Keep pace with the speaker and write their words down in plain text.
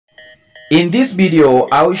In this video,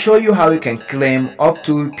 I will show you how you can claim up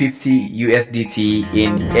to 50 USDT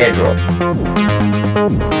in Airdrop.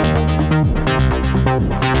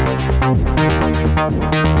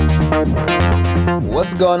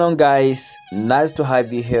 What's going on, guys? Nice to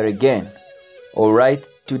have you here again. Alright,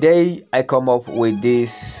 today I come up with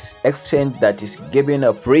this exchange that is giving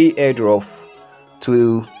a free airdrop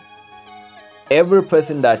to every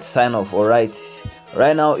person that sign up. Alright,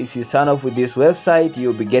 right now if you sign up with this website,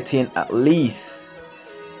 you'll be getting at least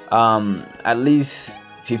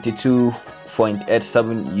 52.87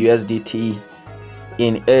 USDT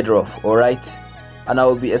in airdrop. Alright, and I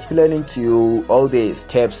will be explaining to you all the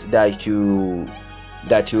steps that you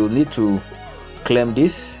need to claim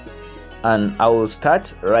this, and I will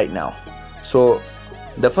start right now. So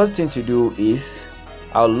the first thing to do is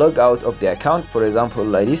I'll log out of the account. For example,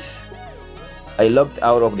 like this, I logged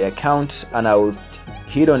out of the account and I will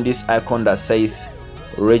hit on this icon that says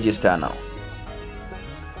register now.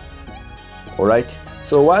 Alright,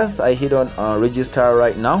 so once I hit on register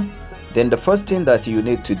right now, then the first thing that you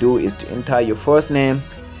need to do is to enter your first name,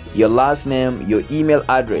 your last name, your email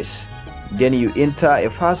address. Then you enter a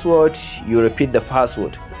password, you repeat the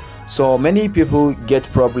password. So many people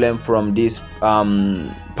get problem from this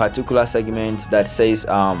particular segment that says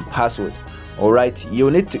password. Alright,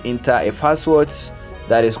 you need to enter a password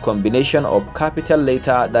that is combination of capital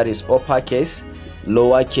letter, that is uppercase,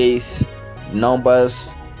 lowercase,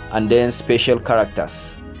 numbers, and then special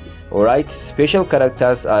characters. Alright, special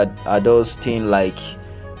characters are those things like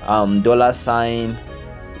dollar sign,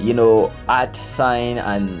 @ sign,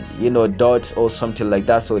 and dot or something like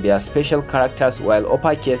that. So they are special characters, while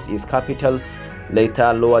uppercase is capital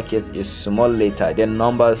letter, lowercase is small letter, then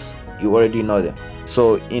numbers, you already know them.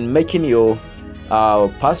 So in making your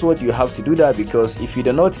password, you have to do that, because if you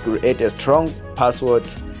do not create a strong password,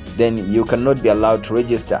 then you cannot be allowed to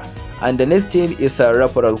register. And the next thing is a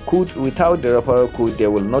referral code. Without the referral code, they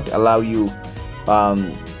will not allow you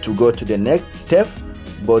to go to the next step.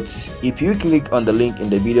 But if you click on the link in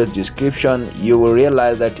the video's description, you will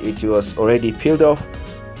realize that it was already peeled off.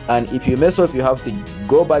 And if you mess up, you have to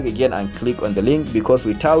go back again and click on the link, because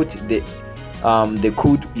without the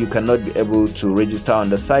code, you cannot be able to register on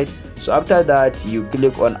the site. So after that, you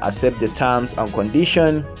click on accept the terms and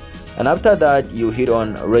condition, and after that you hit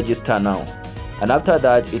on register now, and after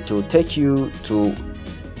that it will take you to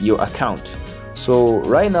your account. So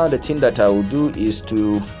right now the thing that I will do is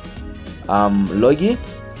to log in,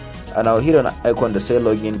 and I'll hit on icon that says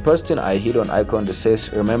login. First thing, I hit on icon that says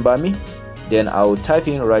remember me. Then I'll type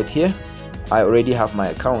in right here, I already have my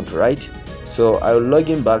account, right? So I'll log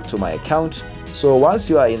in back to my account. So once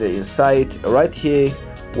you are in the inside right here,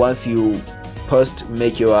 once you first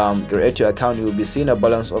make your create your account, you will be seeing a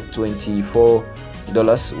balance of $24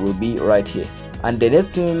 will be right here. And the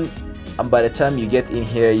next thing, by the time you get in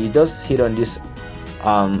here, you just hit on this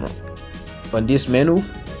menu.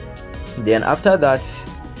 Then after that,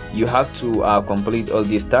 you have to complete all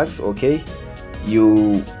these tasks. Okay,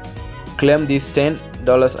 you claim this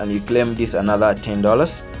 $10 and you claim this another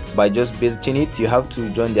 $10 by just visiting it. You have to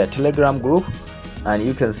join their Telegram group, and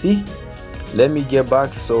you can see, let me get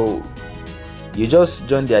back. So you just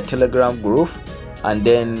join their Telegram group, and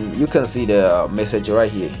then you can see the message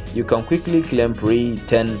right here. You can quickly claim free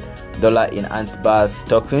 $10 in Usdt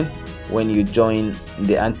token when you join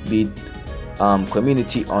the Usdt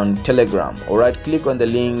community on Telegram. Alright, click on the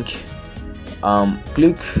link,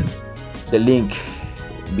 click the link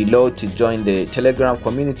below to join the Telegram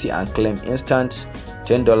community and claim instant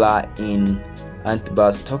 $10 in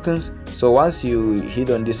Usdt tokens. So once you hit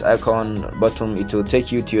on this icon button, it will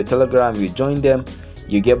take you to your Telegram. You join them,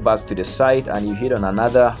 you get back to the site, and you hit on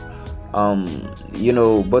another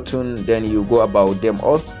button, then you go about them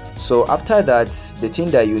all. So after that, the thing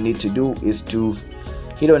that you need to do is to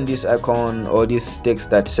hit on this icon or this text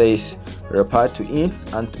that says refer to in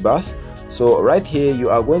Usdt. So right here, you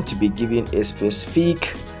are going to be given a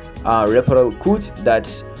specific referral code that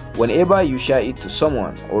whenever you share it to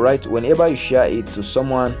someone, alright, whenever you share it to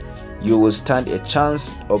someone, you will stand a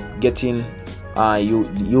chance of getting you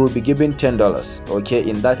will be given $10, okay,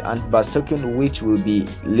 in that Usdt token, which will be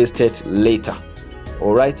listed later.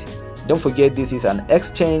 Alright, don't forget, this is an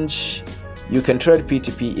exchange. You can trade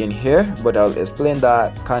P2P in here, but I'll explain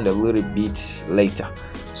that kind of a little bit later.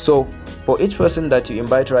 So for each person that you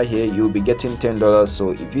invite right here, you'll be getting $10.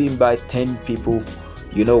 So if you invite 10 people,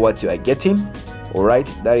 you know what you are getting. Alright,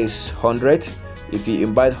 that is 100. If you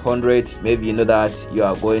invite 100, maybe you know that you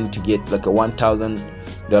are going to get like a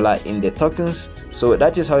 $1,000 in the tokens. So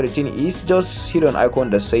that is how the thing is. Just hit on icon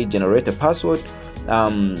that say generate a password,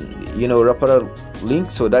 referral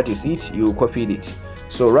link. So that is it, you copied it.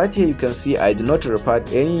 So right here you can see I did not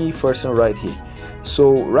report any person right here.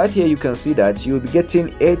 So right here you can see that you'll be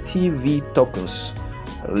getting 80 tokens.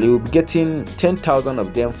 You'll be getting 10,000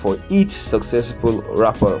 of them for each successful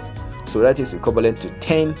referral. So that is equivalent to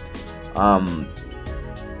 10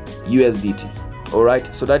 USDT.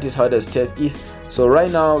 Alright, so that is how the step is. So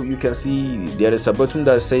right now you can see there is a button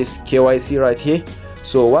that says KYC right here.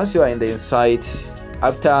 So once you are in the insight,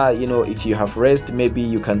 after if you have rest, maybe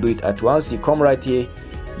you can do it at once. You come right here,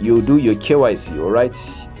 you do your KYC. Alright,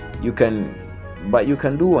 you can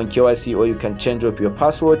do on KYC, or you can change up your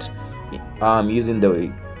password using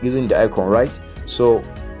the icon, right? So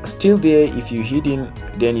still there, if you hit in,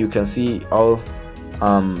 then you can see all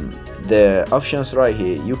the options right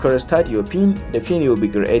here. You can restart your pin. The pin you will be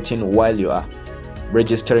creating while you are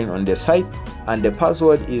registering on the site, and the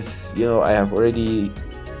password is I have already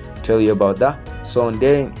tell you about that. So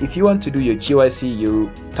then if you want to do your KYC, you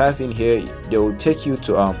type in here, they will take you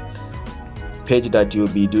to page that you'll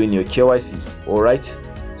be doing your KYC. All right,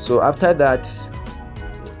 so after that,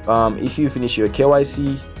 if you finish your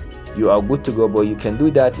KYC, you are good to go, but you can do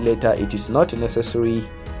that later. It is not necessary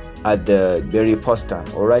at the very first time.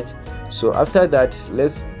 All right, so after that,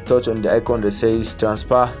 let's touch on the icon that says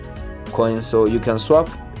transfer coins. So you can swap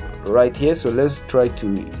right here. So let's try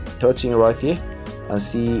to touch in right here and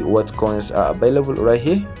see what coins are available right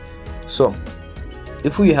here. So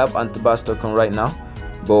if we have Anti-Buzz token right now,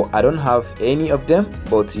 but I don't have any of them,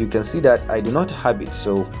 but you can see that I do not have it.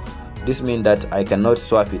 So this means that I cannot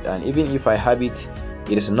swap it, and even if I have it,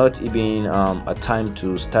 it is not even a time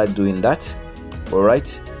to start doing that. All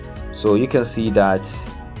right, so you can see that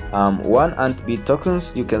 1 Ant-Bit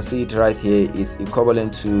tokens, you can see it right here, is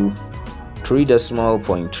equivalent to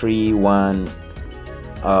 3.31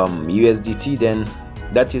 USDT. Then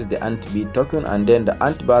that is the Ant-Bit token, and then the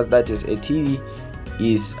Ant-Buzz, that is a TV,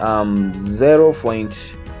 is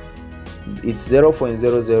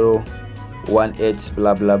 0.0018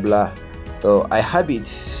 blah blah blah. So I have it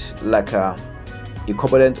like a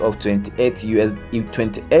equivalent of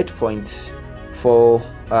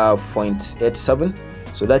 28.87.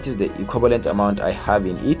 So that is the equivalent amount I have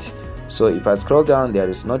in it. So if I scroll down, there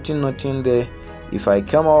is nothing there. If I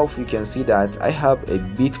come off, you can see that I have a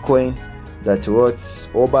Bitcoin that worth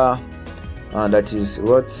over that is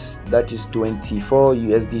 24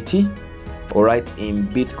 USDT. all right, in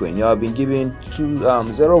Bitcoin. You have been given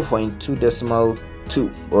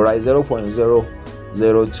 0.2.2, all right,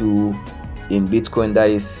 0.002 in Bitcoin, that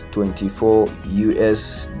is 24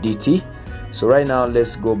 USDT. So right now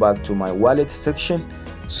let's go back to my wallet section.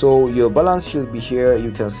 So your balance should be here.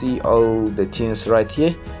 You can see all the things right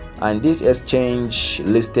here, and this exchange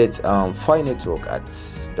listed Fi Network at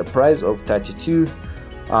the price of 37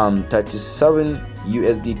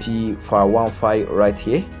 USDT for 1 Fi right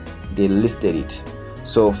here. They listed it.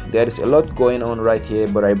 So there is a lot going on right here,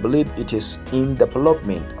 but I believe it is in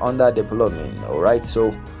development, under development. All right,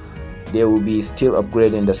 so they will be still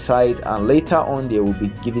upgrading the site, and later on they will be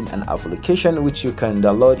giving an application which you can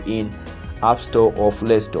download in App Store or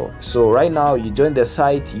Play Store. So right now you join the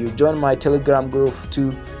site, you join my Telegram group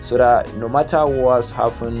too, so that no matter what's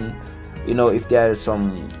happening, you know, if there is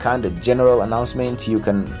some kind of general announcement, you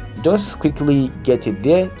can just quickly get it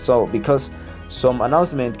there. So because some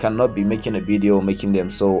announcement cannot be making a video making them,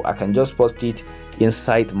 so I can just post it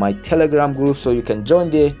inside my Telegram group, so you can join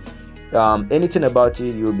there. Anything about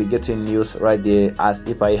it, you'll be getting news right there. As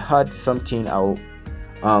if I had something, I'll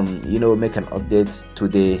you know, make an update to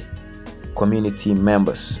the community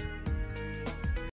members.